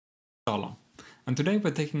Talo, and today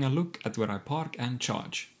we're taking a look at where I park and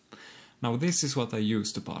charge. Now this is what I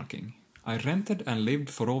use to parking. I rented and lived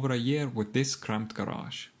for over a year with this cramped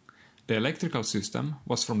garage. The electrical system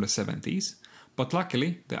was from the 70s, but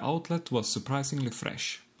luckily the outlet was surprisingly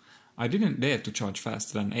fresh. I didn't dare to charge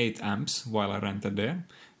faster than 8 amps while I rented there,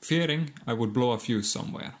 fearing I would blow a fuse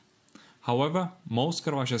somewhere. However, most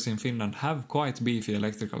garages in Finland have quite beefy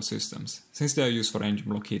electrical systems, since they are used for engine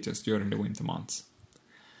block heaters during the winter months.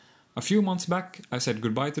 A few months back, I said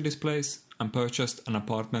goodbye to this place and purchased an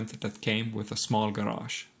apartment that came with a small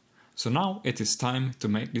garage. So now it is time to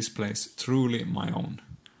make this place truly my own.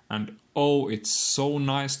 And oh, it's so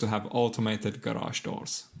nice to have automated garage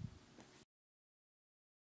doors.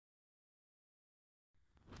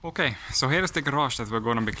 Okay, so here's the garage that we're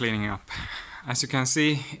gonna be cleaning up. As you can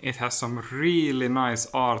see, it has some really nice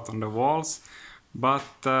art on the walls, but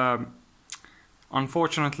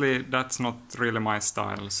unfortunately that's not really my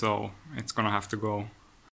style, so it's gonna have to go.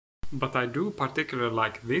 But I do particularly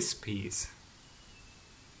like this piece.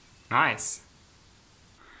 Nice!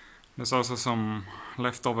 There's also some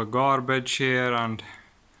leftover garbage here and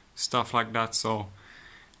stuff like that, so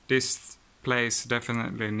this place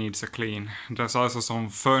definitely needs a clean. There's also some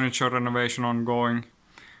furniture renovation ongoing,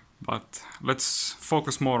 but let's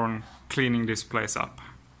focus more on cleaning this place up.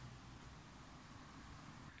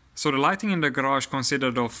 So the lighting in the garage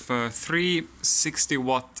consisted of 3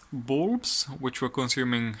 60-watt bulbs, which were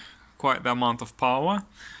consuming quite the amount of power.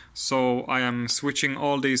 So I am switching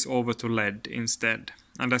all these over to LED instead.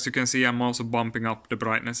 And as you can see, I'm also bumping up the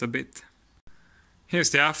brightness a bit.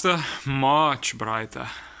 Here's the after, much brighter.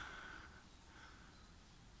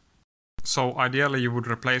 So ideally you would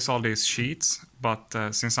replace all these sheets, but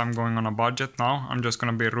since I'm going on a budget now, I'm just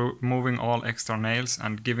going to be removing all extra nails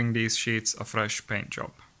and giving these sheets a fresh paint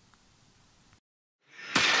job.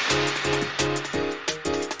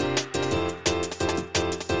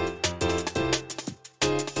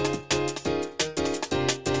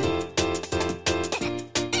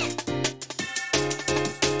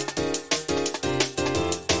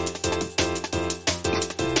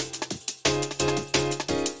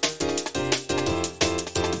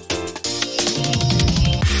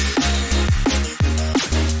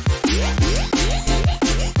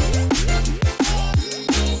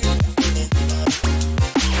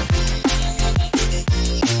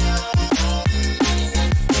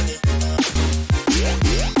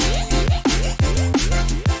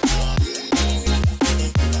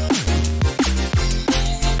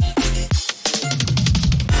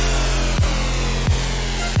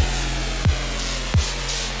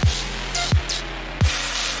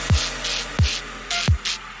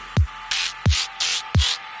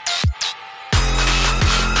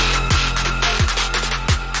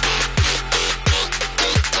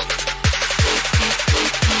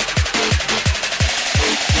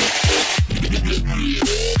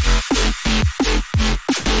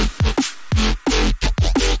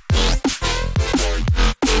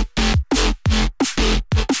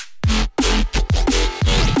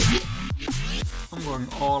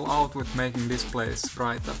 All out with making this place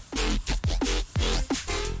brighter.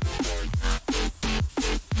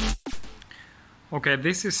 Okay,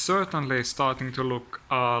 this is certainly starting to look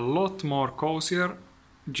a lot more cozier.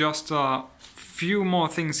 Just a few more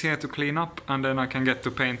things here to clean up and then I can get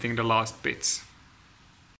to painting the last bits.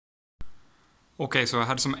 Okay, so I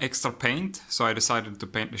had some extra paint, so I decided to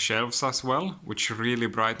paint the shelves as well, which really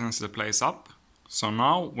brightens the place up. So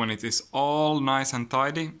now, when it is all nice and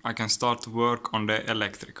tidy, I can start to work on the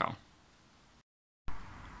electrical.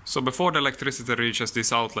 So before the electricity reaches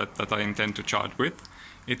this outlet that I intend to charge with,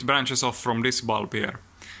 it branches off from this bulb here.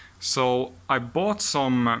 So I bought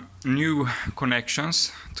some new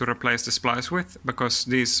connections to replace the splice with, because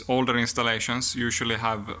these older installations usually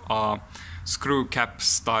have a screw cap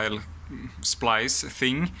style splice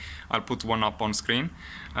thing. I'll put one up on screen.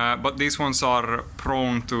 But these ones are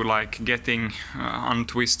prone to like getting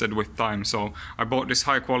untwisted with time, so I bought these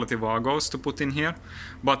high quality Vagos to put in here,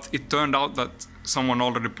 but it turned out that someone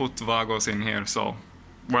already put Vagos in here, so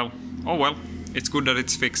well, oh well, it's good that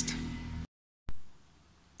it's fixed.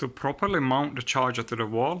 To properly mount the charger to the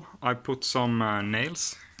wall, I put some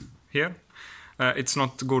nails here. It's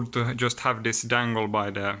not good to just have this dangle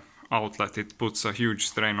by the outlet, it puts a huge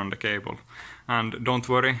strain on the cable. And don't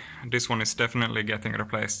worry, this one is definitely getting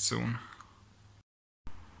replaced soon.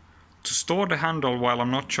 To store the handle while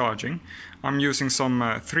I'm not charging, I'm using some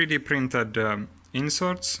 3D printed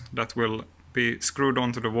inserts that will be screwed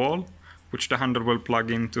onto the wall, which the handle will plug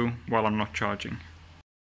into while I'm not charging.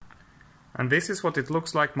 And this is what it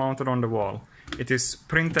looks like mounted on the wall. It is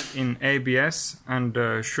printed in ABS and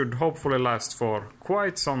should hopefully last for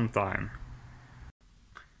quite some time.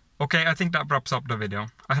 Okay, I think that wraps up the video.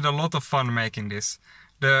 I had a lot of fun making this.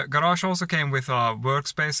 The garage also came with a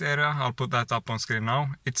workspace area. I'll put that up on screen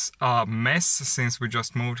now. It's a mess since we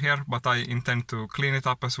just moved here, but I intend to clean it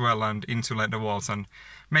up as well and insulate the walls and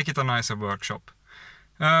make it a nicer workshop.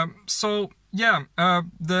 The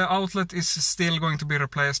outlet is still going to be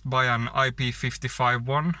replaced by an IP55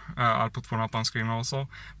 one. I'll put one up on screen also.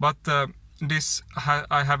 But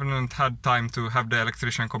I haven't had time to have the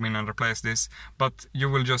electrician come in and replace this, but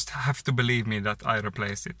you will just have to believe me that I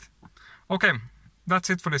replaced it. Okay,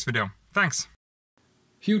 that's it for this video. Thanks!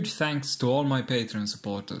 Huge thanks to all my Patreon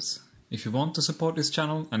supporters. If you want to support this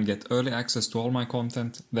channel and get early access to all my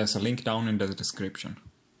content, there's a link down in the description.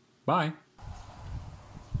 Bye!